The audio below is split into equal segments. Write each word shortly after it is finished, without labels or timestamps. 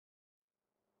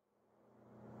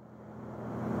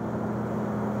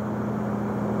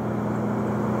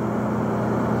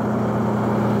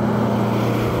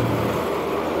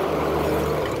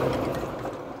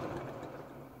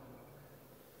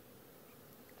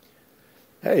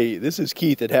Hey, this is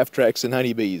Keith at Half Tracks and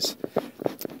Honeybees.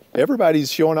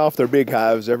 Everybody's showing off their big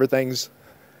hives. Everything's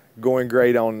going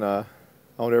great on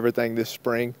everything this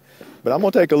spring. But I'm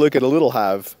going to take a look at a little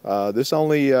hive.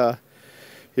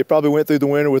 It probably went through the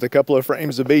winter with a couple of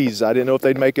frames of bees. I didn't know if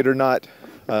they'd make it or not.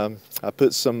 I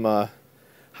put some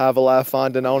Hive Alive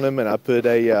fondant on them, and I put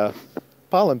a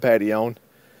pollen patty on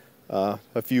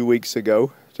a few weeks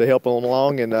ago to help them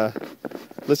along. And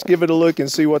let's give it a look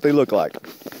and see what they look like.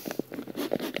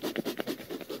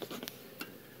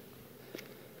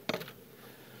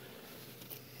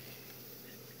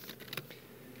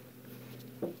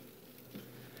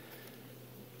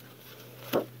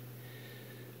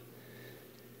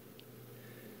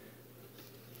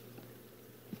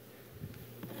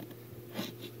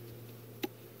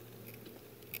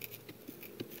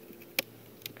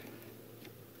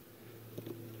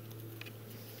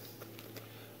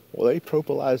 Well, they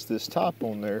propolized this top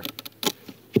on there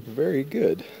very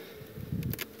good.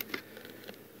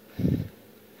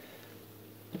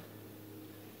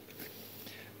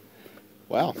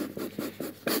 Wow.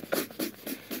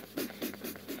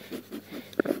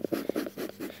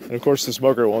 And of course the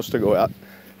smoker wants to go out.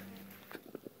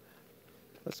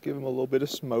 Let's give him a little bit of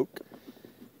smoke.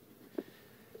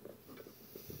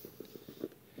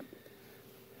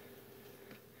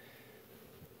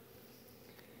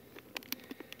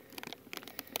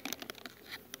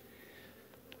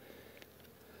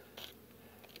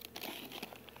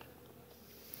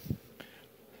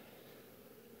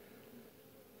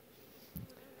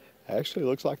 Actually,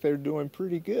 looks like they're doing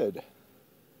pretty good.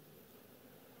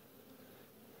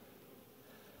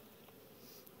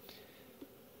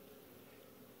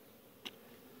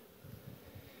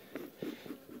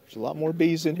 There's a lot more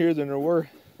bees in here than there were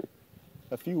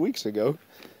a few weeks ago.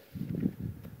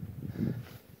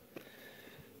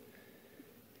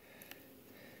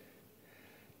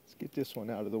 Let's get this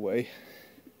one out of the way.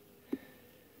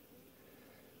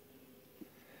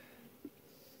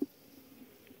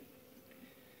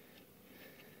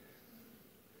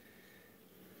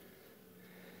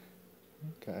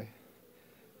 Okay,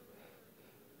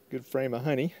 good frame of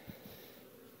honey.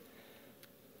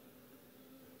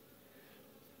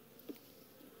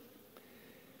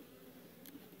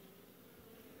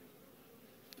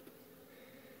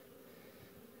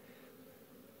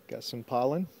 Got some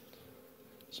pollen,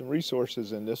 some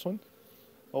resources in this one.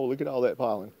 Oh, look at all that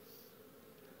pollen.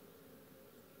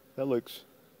 That looks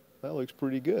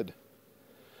pretty good.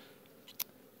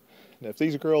 Now, if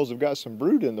these girls have got some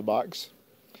brood in the box,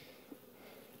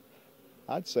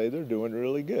 I'd say they're doing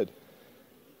really good.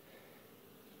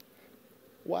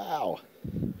 Wow,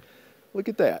 look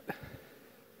at that.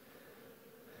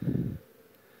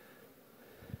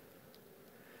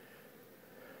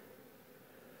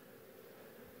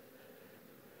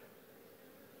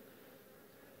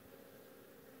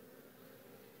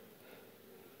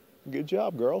 Good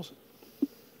job, girls.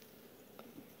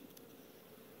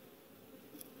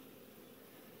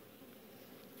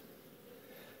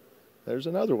 There's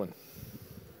another one.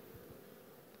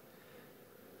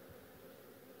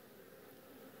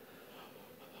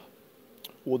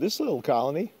 Well, this little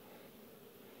colony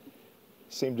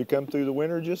seemed to come through the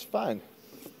winter just fine.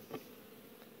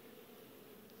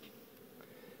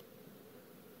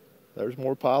 There's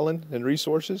more pollen and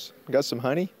resources. Got some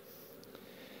honey.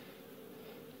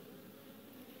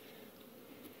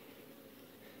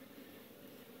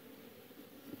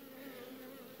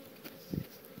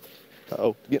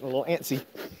 Uh-oh, getting a little antsy.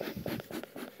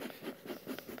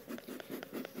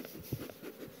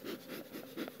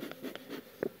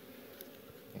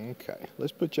 Okay,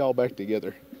 let's put y'all back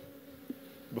together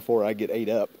before I get ate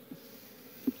up,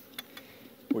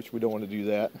 which we don't want to do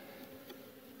that.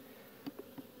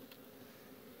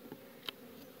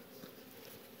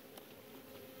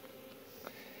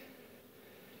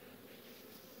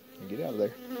 Get out of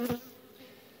there.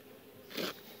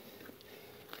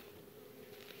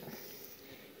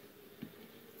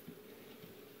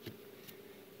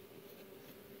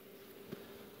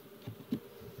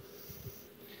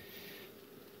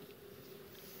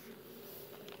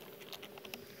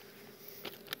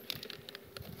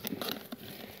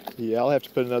 Yeah, I'll have to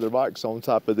put another box on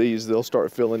top of these. They'll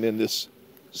start filling in this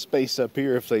space up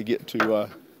here if they get to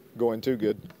going too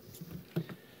good.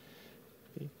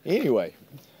 Anyway,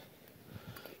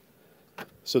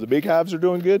 so the big hives are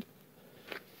doing good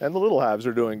and the little hives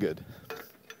are doing good.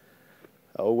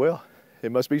 Oh well,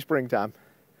 it must be springtime.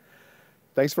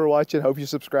 Thanks for watching. Hope you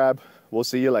subscribe. We'll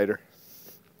see you later.